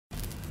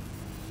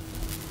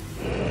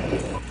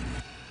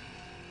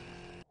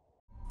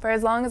For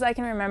as long as I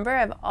can remember,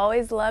 I've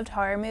always loved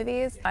horror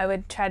movies. I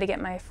would try to get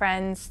my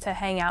friends to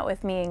hang out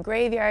with me in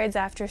graveyards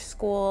after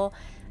school.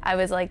 I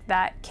was like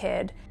that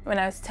kid. When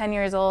I was 10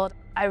 years old,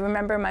 I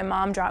remember my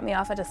mom dropped me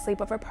off at a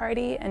sleepover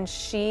party, and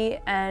she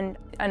and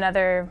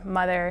another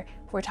mother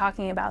were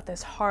talking about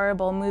this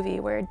horrible movie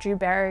where Drew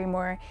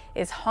Barrymore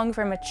is hung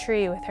from a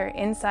tree with her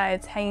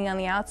insides hanging on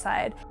the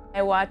outside.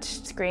 I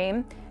watched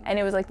Scream, and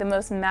it was like the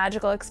most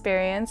magical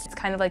experience. It's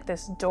kind of like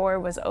this door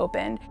was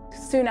opened.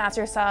 Soon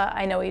after saw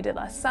I Know What You Did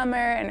Last Summer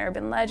and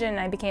Urban Legend, and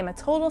I became a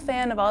total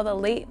fan of all the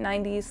late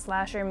 90s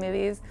slasher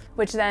movies,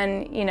 which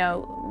then, you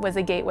know, was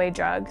a gateway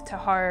drug to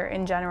horror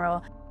in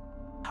general.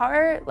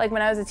 Horror, like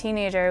when I was a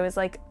teenager, it was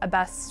like a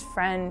best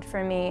friend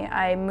for me.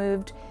 I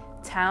moved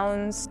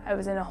towns, I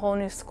was in a whole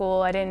new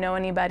school, I didn't know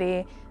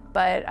anybody,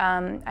 but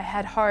I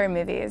had horror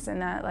movies,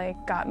 and that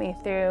like got me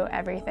through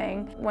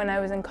everything. When I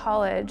was in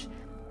college,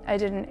 I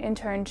did an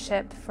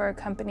internship for a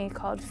company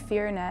called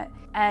FearNet,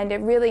 and it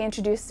really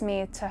introduced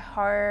me to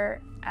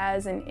horror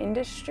as an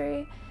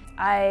industry.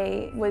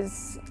 I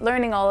was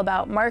learning all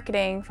about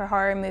marketing for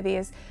horror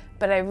movies,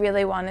 but I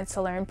really wanted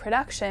to learn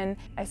production.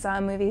 I saw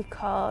a movie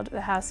called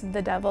The House of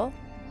the Devil,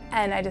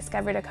 and I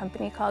discovered a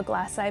company called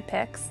Eye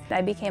Pix.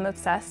 I became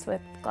obsessed with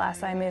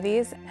glass eye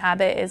movies.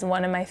 Habit is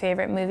one of my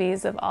favorite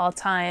movies of all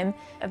time.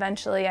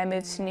 Eventually I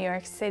moved to New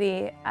York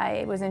City.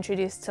 I was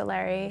introduced to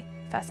Larry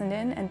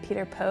Fessenden and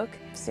Peter Polk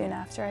soon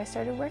after I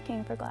started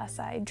working for Glass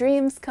Eye.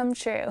 Dreams come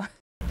true.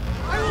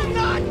 I will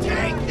not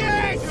take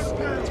this!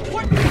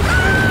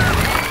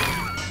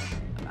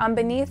 On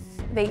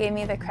Beneath, they gave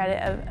me the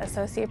credit of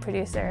associate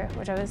producer,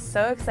 which I was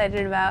so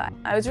excited about.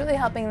 I was really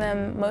helping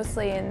them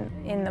mostly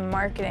in the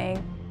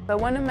marketing, but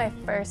one of my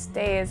first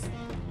days,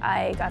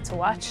 I got to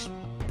watch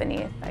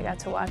Beneath. I got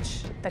to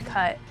watch the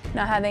cut.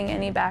 Not having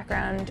any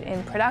background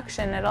in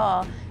production at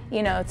all,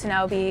 you know, to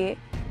now be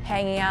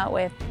hanging out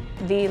with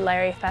the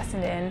Larry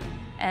Fessenden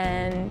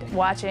and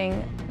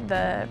watching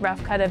the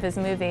rough cut of his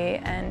movie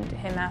and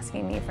him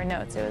asking me for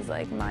notes, it was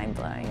like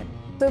mind-blowing.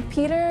 So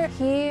Peter,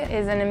 he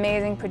is an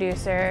amazing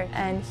producer,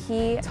 and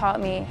he taught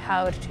me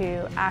how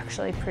to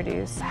actually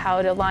produce,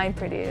 how to line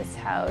produce,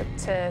 how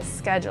to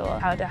schedule,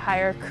 how to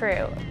hire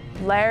crew.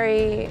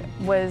 Larry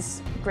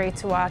was great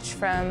to watch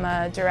from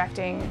a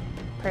directing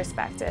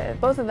perspective,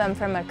 both of them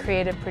from a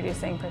creative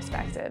producing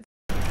perspective.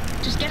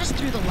 Just get us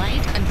through the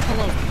light and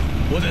pull over.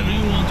 Whatever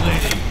you want,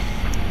 lady.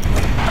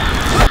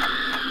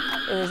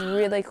 It was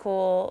really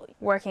cool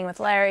working with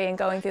Larry and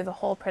going through the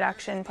whole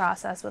production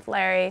process with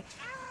Larry.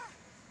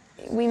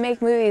 We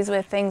make movies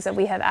with things that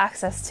we have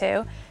access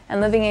to, and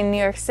living in New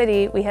York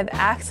City, we have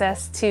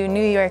access to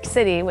New York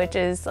City, which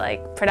is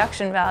like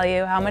production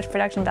value. How much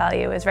production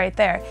value is right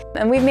there.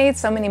 And we've made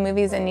so many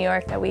movies in New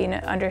York that we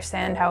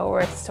understand how it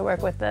works to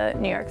work with the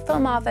New York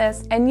Film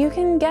Office, and you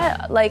can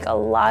get like a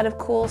lot of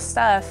cool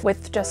stuff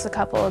with just a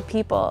couple of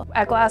people.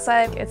 At Glass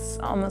Eye, it's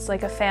almost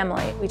like a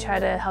family. We try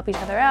to help each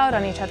other out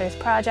on each other's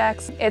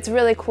projects. It's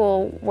really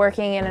cool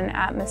working in an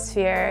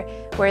atmosphere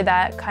where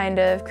that kind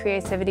of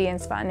creativity and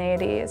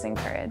spontaneity is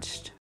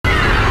encouraged.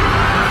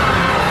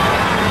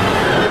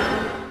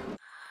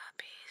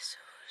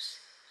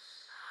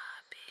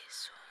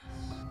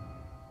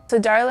 So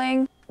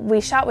Darling,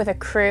 we shot with a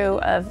crew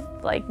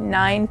of like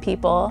 9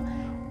 people,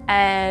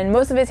 and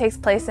most of it takes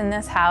place in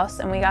this house,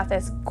 and we got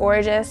this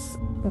gorgeous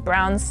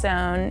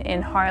brownstone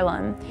in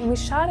Harlem. And we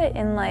shot it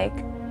in like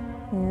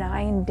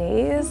 9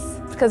 days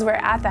because we're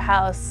at the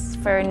house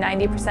for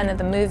 90% of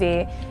the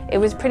movie. It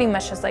was pretty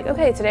much just like,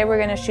 okay, today we're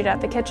gonna shoot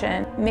out the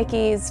kitchen.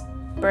 Mickey's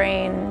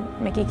brain,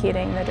 Mickey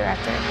Keating, the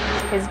director,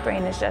 his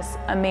brain is just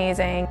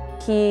amazing.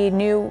 He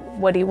knew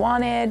what he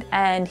wanted,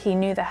 and he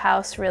knew the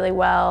house really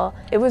well.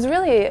 It was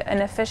really an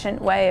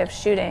efficient way of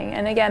shooting.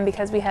 And again,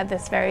 because we had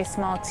this very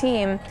small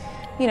team,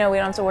 you know, we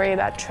don't have to worry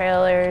about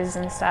trailers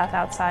and stuff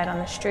outside on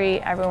the street.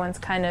 Everyone's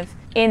kind of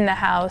in the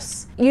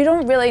house. You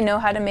don't really know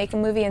how to make a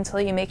movie until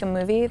you make a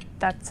movie.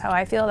 That's how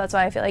I feel. That's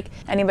why I feel like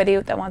anybody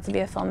that wants to be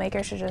a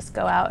filmmaker should just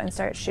go out and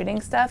start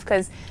shooting stuff,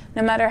 because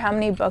no matter how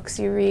many books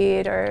you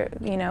read or,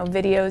 you know,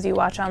 videos you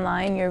watch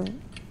online, you're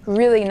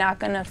really not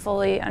going to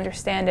fully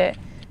understand it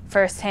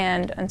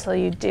firsthand until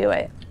you do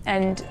it.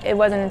 And it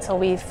wasn't until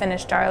we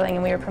finished Darling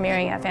and we were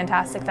premiering at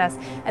Fantastic Fest,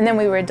 and then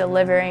we were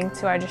delivering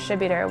to our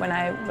distributor, when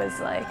I was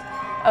like,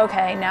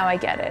 okay, now I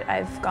get it.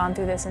 I've gone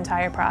through this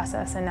entire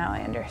process and now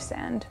I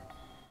understand.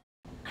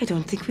 I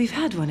don't think we've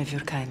had one of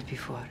your kind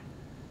before.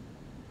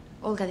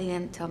 Olga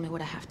didn't tell me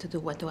what I have to do.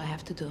 What do I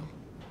have to do?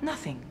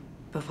 Nothing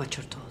but what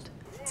you're told.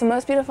 So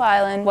Most Beautiful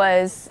Island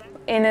was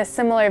in a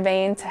similar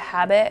vein to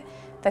Habit,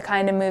 the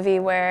kind of movie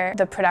where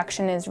the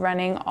production is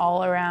running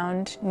all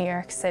around New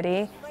York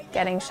City,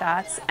 getting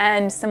shots.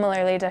 And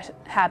similarly to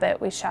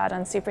Habit, we shot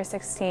on Super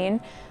 16.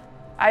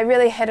 I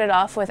really hit it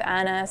off with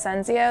Anna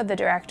Asensio, the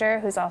director,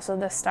 who's also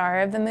the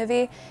star of the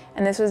movie,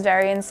 and this was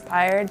very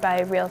inspired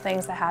by real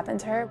things that happened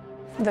to her.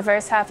 The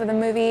first half of the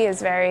movie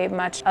is very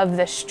much of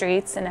the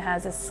streets, and it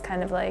has this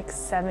kind of like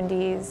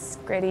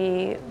 70s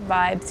gritty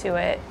vibe to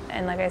it.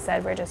 And like I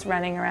said, we're just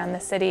running around the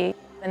city.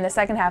 And the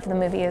second half of the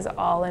movie is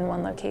all in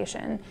one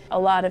location. A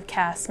lot of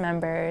cast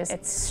members.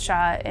 It's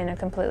shot in a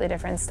completely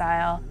different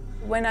style.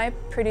 When I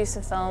produce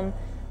a film,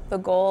 the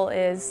goal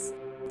is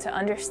to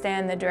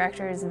understand the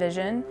director's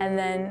vision and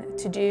then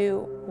to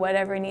do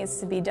whatever needs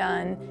to be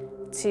done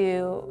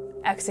to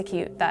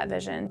execute that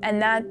vision.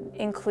 And that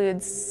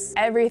includes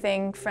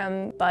everything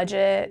from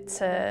budget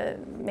to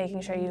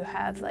making sure you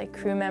have like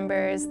crew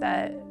members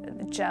that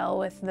gel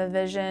with the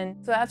vision.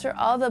 So after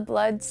all the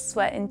blood,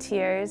 sweat, and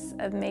tears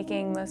of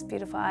making Most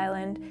Beautiful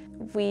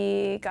Island,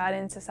 we got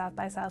into South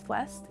by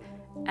Southwest,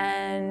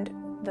 and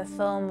the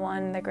film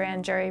won the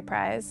Grand Jury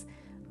Prize,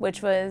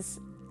 which was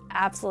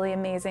absolutely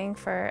amazing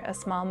for a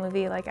small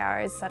movie like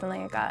ours. Suddenly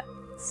it got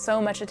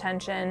so much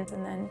attention,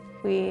 and then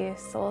we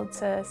sold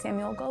to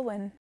Samuel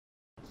Goldwyn.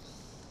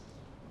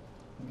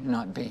 You're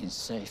not being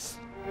safe.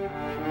 You're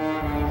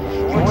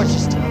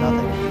just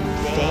another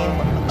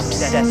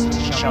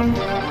fame-obsessed chump.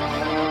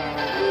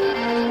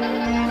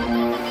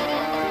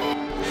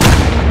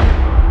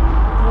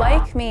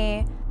 Like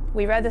Me,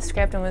 we read the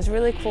script, and was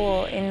really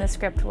cool. In the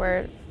script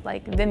were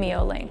like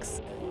Vimeo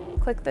links.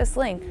 Click this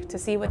link to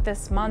see what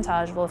this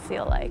montage will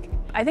feel like.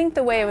 I think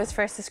the way it was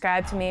first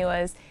described to me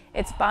was,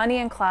 it's Bonnie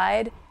and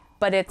Clyde,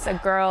 but it's a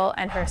girl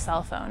and her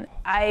cell phone.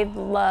 I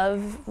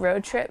love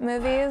road trip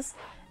movies,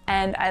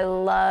 and I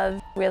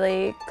love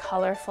really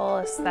colorful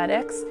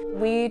aesthetics.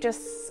 We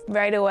just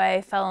right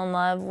away fell in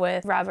love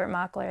with Robert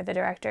Mockler, the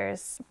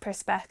director's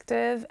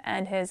perspective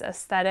and his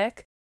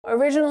aesthetic.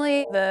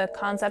 Originally, the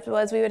concept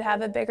was we would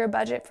have a bigger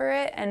budget for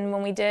it, and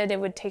when we did, it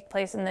would take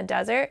place in the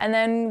desert. And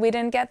then we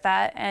didn't get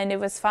that, and it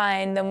was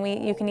fine. Then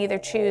you can either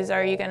choose,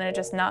 are you gonna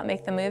just not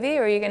make the movie,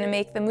 or are you gonna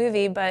make the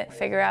movie but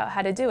figure out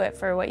how to do it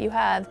for what you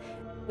have?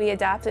 We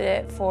adapted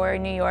it for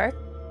New York.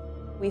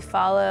 We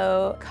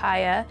follow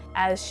Kaya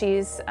as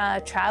she's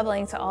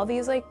traveling to all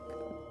these like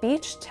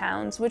beach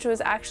towns, which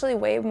was actually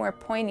way more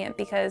poignant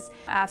because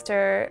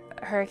after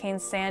Hurricane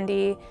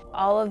Sandy,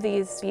 all of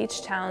these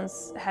beach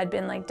towns had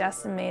been like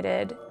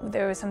decimated.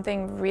 There was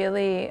something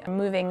really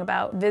moving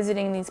about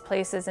visiting these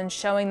places and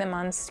showing them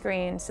on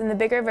screens. In the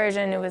bigger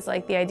version, it was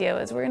like the idea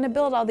was we're gonna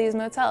build all these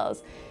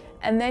motels.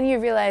 And then you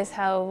realize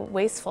how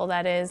wasteful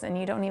that is, and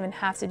you don't even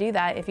have to do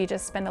that if you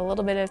just spend a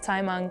little bit of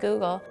time on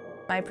Google.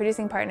 My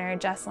producing partner,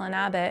 Jessalyn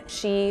Abbott,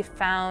 she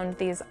found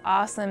these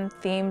awesome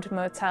themed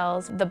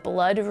motels. The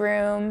Blood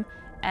Room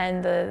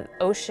and the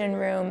Ocean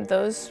Room,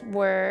 that's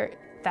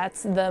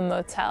the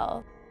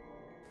motel.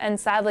 And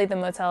sadly, the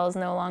motel is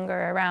no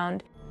longer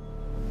around.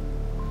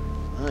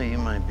 Well, you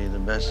might be the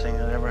best thing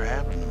that ever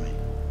happened to me.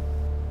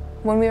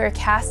 When we were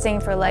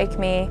casting for Like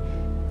Me,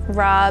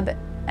 Rob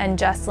and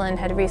Jessalyn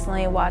had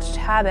recently watched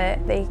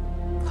Habit. They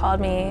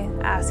called me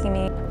asking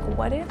me,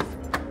 what if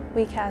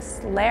we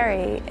cast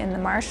Larry in the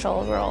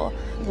Marshall role?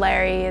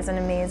 Larry is an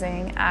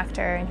amazing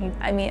actor, and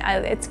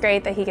it's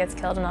great that he gets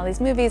killed in all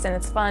these movies and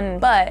it's fun,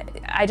 but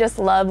I just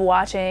love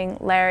watching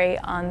Larry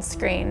on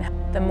screen.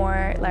 The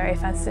more Larry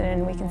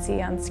Fessenden we can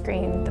see on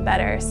screen, the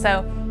better.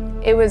 So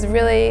it was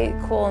really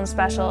cool and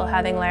special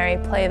having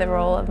Larry play the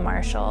role of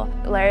Marshall.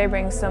 Larry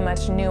brings so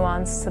much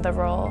nuance to the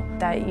role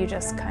that you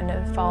just kind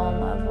of fall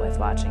in love with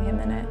watching him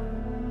in it.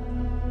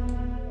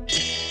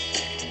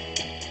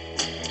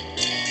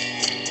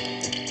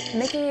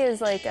 Mickey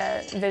is like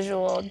a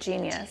visual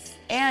genius,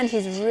 and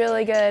he's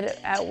really good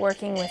at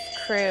working with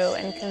crew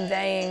and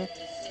conveying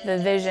the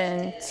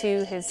vision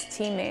to his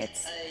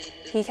teammates.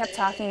 He kept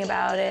talking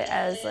about it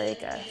as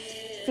like a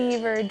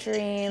fever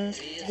dream.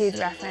 He'd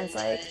reference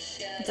like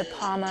De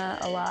Palma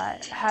a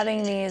lot.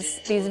 Having these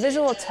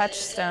visual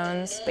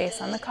touchstones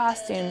based on the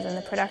costumes and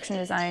the production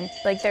design,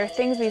 like they're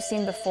things we've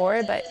seen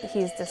before, but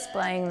he's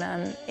displaying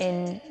them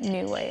in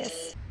new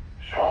ways.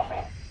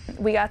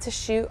 We got to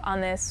shoot on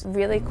this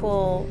really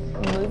cool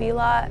movie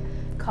lot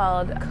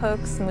called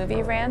Coke's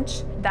Movie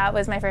Ranch. That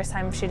was my first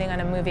time shooting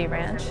on a movie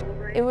ranch.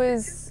 It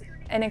was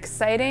an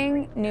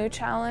exciting new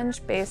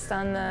challenge based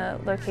on the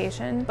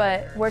location,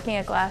 but working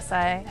at Glass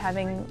Eye,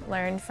 having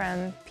learned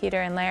from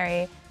Peter and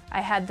Larry,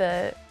 I had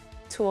the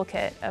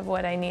toolkit of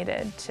what I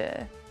needed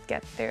to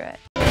get through it.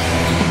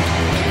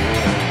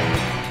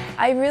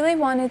 I really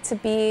wanted to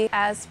be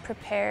as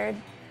prepared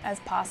as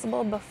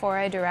possible before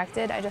I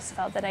directed. I just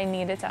felt that I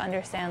needed to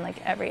understand like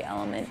every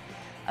element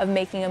of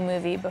making a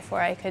movie before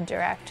I could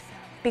direct.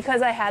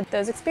 Because I had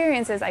those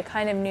experiences, I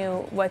kind of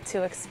knew what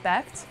to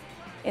expect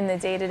in the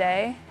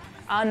day-to-day.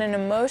 On an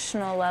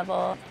emotional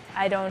level,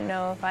 I don't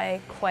know if I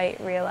quite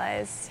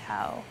realized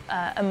how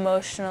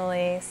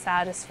emotionally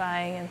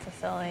satisfying and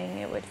fulfilling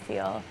it would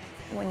feel.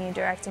 When you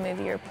direct a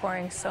movie, you're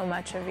pouring so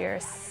much of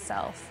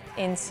yourself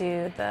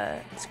into the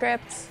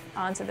script,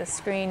 onto the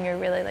screen. You're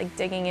really like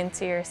digging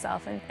into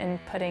yourself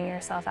and putting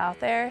yourself out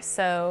there.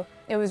 So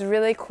it was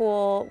really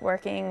cool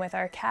working with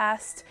our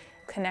cast,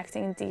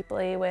 connecting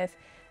deeply with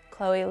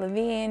Chloe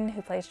Levine,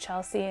 who plays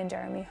Chelsea, and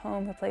Jeremy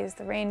Holm, who plays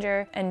the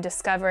Ranger, and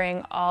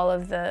discovering all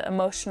of the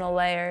emotional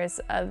layers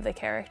of the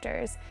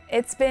characters.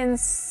 It's been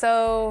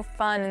so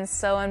fun and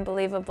so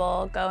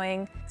unbelievable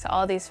going to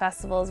all these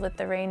festivals with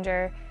the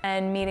Ranger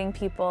and meeting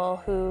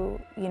people who,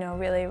 you know,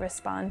 really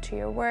respond to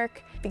your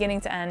work.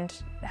 Beginning to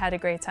end, had a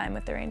great time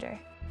with the Ranger.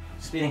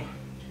 Speeding.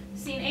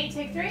 Scene 8,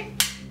 take 3.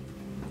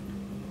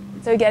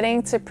 So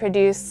getting to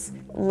produce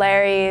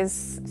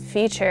Larry's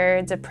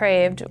feature,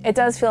 Depraved, it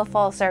does feel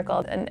full circle.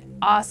 An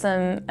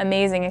awesome,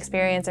 amazing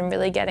experience, and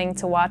really getting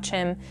to watch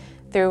him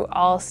through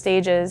all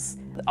stages.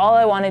 All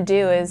I want to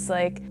do is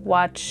like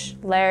watch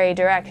Larry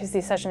direct, because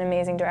he's such an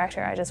amazing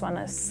director. I just want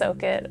to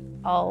soak it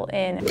all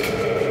in.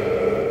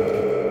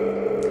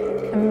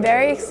 I'm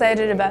very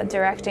excited about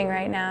directing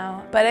right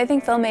now, but I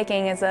think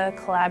filmmaking is a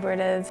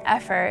collaborative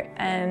effort,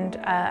 and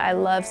I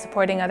love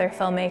supporting other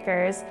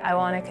filmmakers. I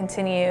want to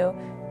continue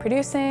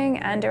producing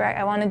and direct.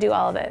 I want to do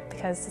all of it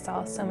because it's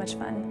all so much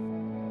fun.